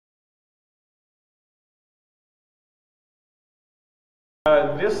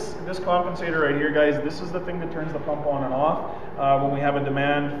This compensator right here, guys, this is the thing that turns the pump on and off when we have a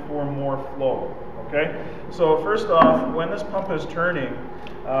demand for more flow. Okay, so first off, when this pump is turning,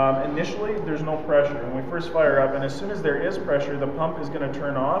 initially there's no pressure. When we first fire up, and as soon as there is pressure, the pump is going to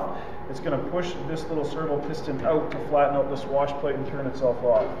turn off. It's going to push this little servo piston out to flatten out this wash plate and turn itself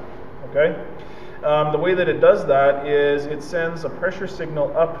off. Okay. The way that it does that is it sends a pressure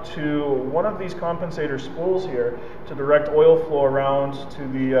signal up to one of these compensator spools here to direct oil flow around to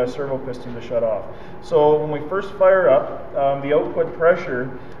the servo piston to shut off. So when we first fire up, the output pressure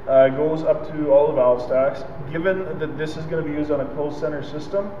goes up to all the valve stacks. Given that this is going to be used on a closed center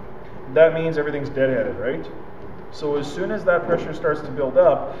system, that means everything's deadheaded, right? So as soon as that pressure starts to build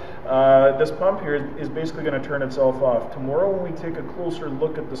up, this pump here is basically going to turn itself off. Tomorrow when we take a closer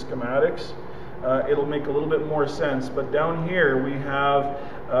look at the schematics, it'll make a little bit more sense, but down here we have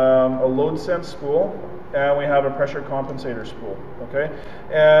a load sense spool and we have a pressure compensator spool, okay?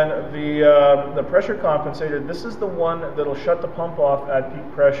 And the pressure compensator, this is the one that'll shut the pump off at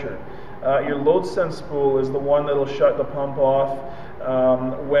peak pressure. Your load sense spool is the one that'll shut the pump off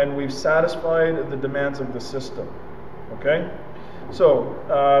when we've satisfied the demands of the system, okay? So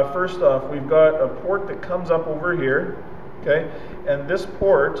first off, we've got a port that comes up over here, okay? And this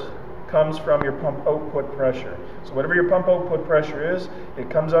port comes from your pump output pressure. So whatever your pump output pressure is, it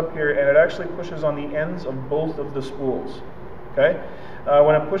comes up here and it actually pushes on the ends of both of the spools. Okay?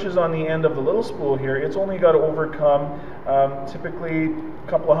 When it pushes on the end of the little spool here, it's only got to overcome typically a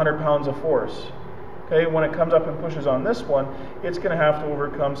couple of 100 pounds of force. Okay? When it comes up and pushes on this one, it's going to have to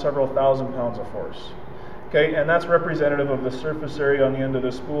overcome several thousand pounds of force. Okay? And that's representative of the surface area on the end of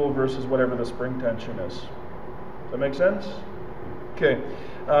the spool versus whatever the spring tension is. Does that make sense? Okay.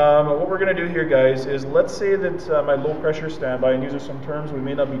 What we're going to do here, guys, is let's say that my low pressure standby, and these are some terms we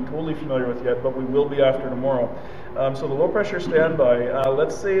may not be totally familiar with yet, but we will be after tomorrow. So the low pressure standby,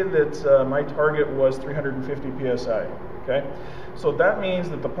 let's say that my target was 350 psi. Okay, so that means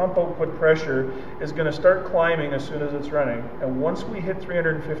that the pump output pressure is going to start climbing as soon as it's running, and once we hit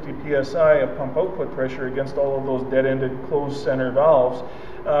 350 psi of pump output pressure against all of those dead-ended closed center valves,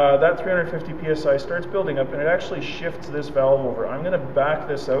 that 350 psi starts building up, and it actually shifts this valve over. I'm going to back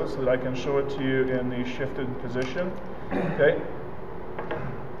this out so that I can show it to you in the shifted position. Okay,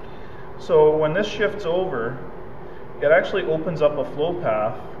 so when this shifts over, it actually opens up a flow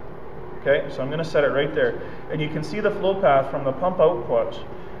path. Okay, so I'm going to set it right there, and you can see the flow path from the pump output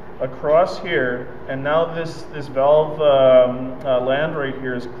across here, and now this valve land right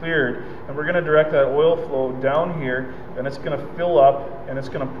here is cleared, and we're going to direct that oil flow down here, and it's going to fill up, and it's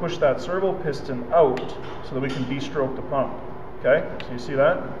going to push that servo piston out so that we can de-stroke the pump. Okay, so you see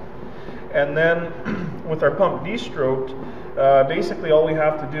that? And then with our pump de-stroked, basically all we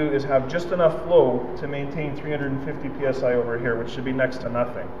have to do is have just enough flow to maintain 350 psi over here, which should be next to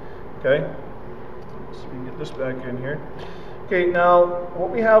nothing. Okay, so we can get this back in here. Okay, now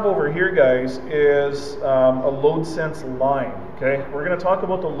what we have over here, guys, is a load sense line. Okay, we're going to talk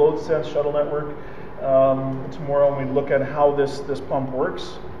about the load sense shuttle network tomorrow when we look at how this pump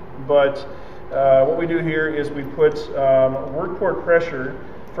works. But what we do here is we put work port pressure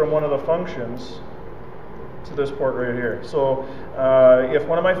from one of the functions to this port right here. So if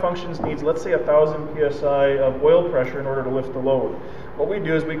one of my functions needs, let's say, 1,000 psi of oil pressure in order to lift the load, what we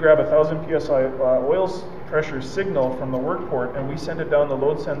do is we grab 1,000 psi oil pressure signal from the work port and we send it down the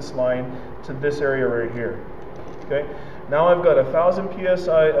load sense line to this area right here. Okay. Now I've got 1,000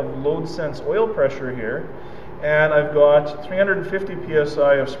 psi of load sense oil pressure here, and I've got 350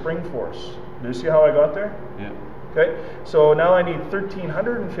 psi of spring force. Do you see how I got there? Yeah. Okay, so now I need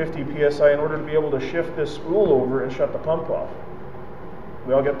 1,350 psi in order to be able to shift this spool over and shut the pump off.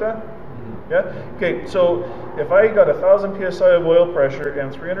 We all get that? Mm-hmm. Yeah? Okay, so if I got 1,000 psi of oil pressure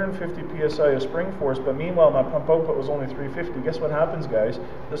and 350 psi of spring force, but meanwhile my pump output was only 350, guess what happens, guys?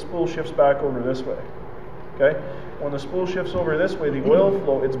 The spool shifts back over this way. Okay? When the spool shifts over this way, the oil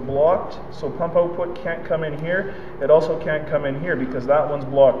flow, it's blocked, so pump output can't come in here. It also can't come in here because that one's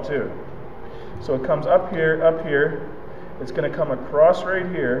blocked too. So it comes up here, it's going to come across right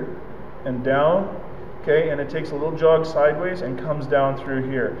here and down, okay, and it takes a little jog sideways and comes down through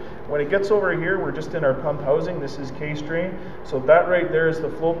here. When it gets over here, we're just in our pump housing. This is case drain, so that right there is the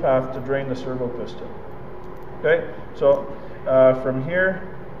flow path to drain the servo piston. Okay, so from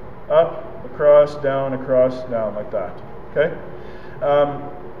here, up, across, down, like that. Okay.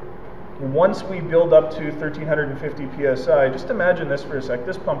 Once we build up to 1,350 psi, just imagine this for a sec.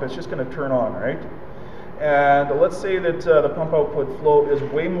 This pump is just going to turn on, right? And let's say that the pump output flow is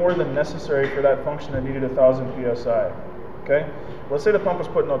way more than necessary for that function that needed 1,000 psi. Okay? Let's say the pump is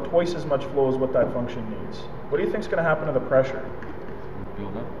putting out twice as much flow as what that function needs. What do you think is going to happen to the pressure?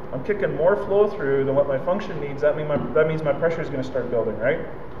 build up? I'm kicking more flow through than what my function needs. That means my pressure is going to start building, right?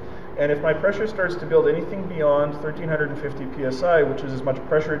 And if my pressure starts to build anything beyond 1350 psi, which is as much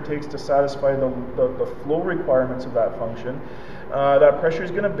pressure it takes to satisfy the flow requirements of that function, that pressure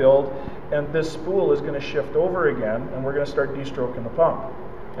is going to build, and this spool is going to shift over again, and we're going to start destroking the pump.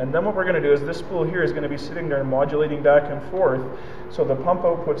 And then what we're going to do is this spool here is going to be sitting there modulating back and forth, so the pump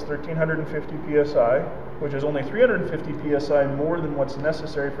outputs 1350 psi, which is only 350 psi more than what's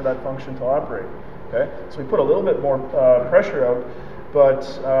necessary for that function to operate. Okay, so we put a little bit more pressure out, but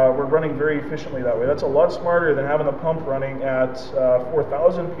we're running very efficiently that way. That's a lot smarter than having the pump running at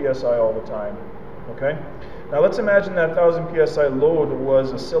 4,000 psi all the time. Okay, now let's imagine that 1,000 psi load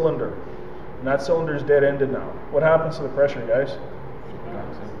was a cylinder, and that cylinder is dead-ended now. What happens to the pressure, guys?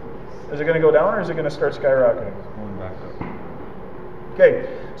 Is it going to go down, or is it going to start skyrocketing? Going back up. Okay,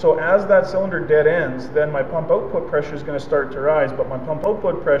 so as that cylinder dead ends, then my pump output pressure is going to start to rise, but my pump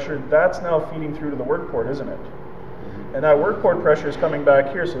output pressure, that's now feeding through to the work port, isn't it? And that work port pressure is coming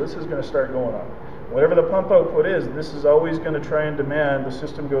back here, so this is going to start going up. Whatever the pump output is, this is always going to try and demand the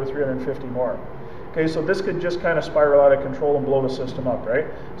system go to 350 more. Okay, so this could just kind of spiral out of control and blow the system up, right?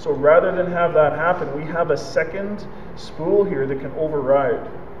 So rather than have that happen, we have a second spool here that can override.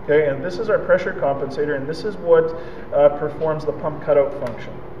 Okay, and this is our pressure compensator, and this is what performs the pump cutout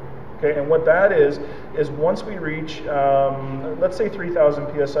function. Okay, and what that is once we reach, let's say 3,000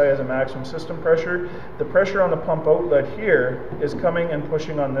 psi as a maximum system pressure, the pressure on the pump outlet here is coming and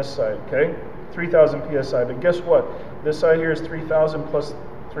pushing on this side, okay? 3,000 psi, but guess what? This side here is 3,000 plus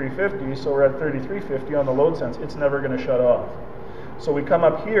 350, so we're at 3,350 on the load sense. It's never going to shut off. So we come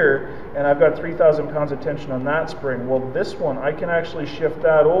up here, and I've got 3,000 pounds of tension on that spring. Well, this one, I can actually shift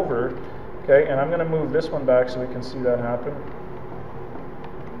that over, okay? And I'm going to move this one back so we can see that happen.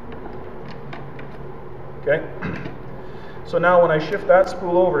 Okay, so now when I shift that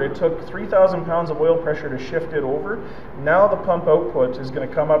spool over, it took 3,000 pounds of oil pressure to shift it over. Now the pump output is going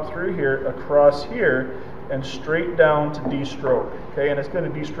to come up through here, across here, and straight down to D-stroke. Okay, and it's going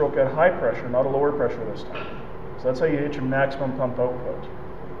to D-stroke at high pressure, not a lower pressure this time. So that's how you hit your maximum pump output.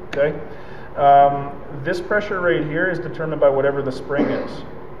 Okay, this pressure right here is determined by whatever the spring is.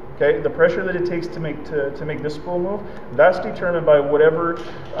 Okay, the pressure that it takes to make this spool move, that's determined by whatever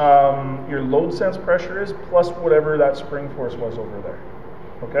your load sense pressure is, plus whatever that spring force was over there.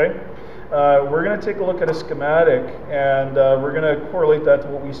 Okay, we're going to take a look at a schematic, and we're going to correlate that to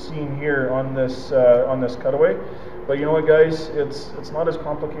what we've seen here on this cutaway. But you know what, guys? It's not as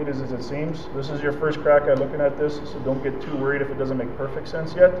complicated as it seems. This is your first crack at looking at this, so don't get too worried if it doesn't make perfect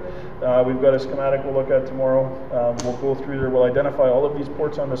sense yet. We've got a schematic we'll look at tomorrow. We'll go through there. We'll identify all of these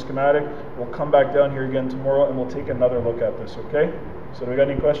ports on the schematic. We'll come back down here again tomorrow, and we'll take another look at this, okay? So do we got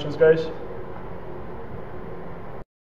any questions, guys?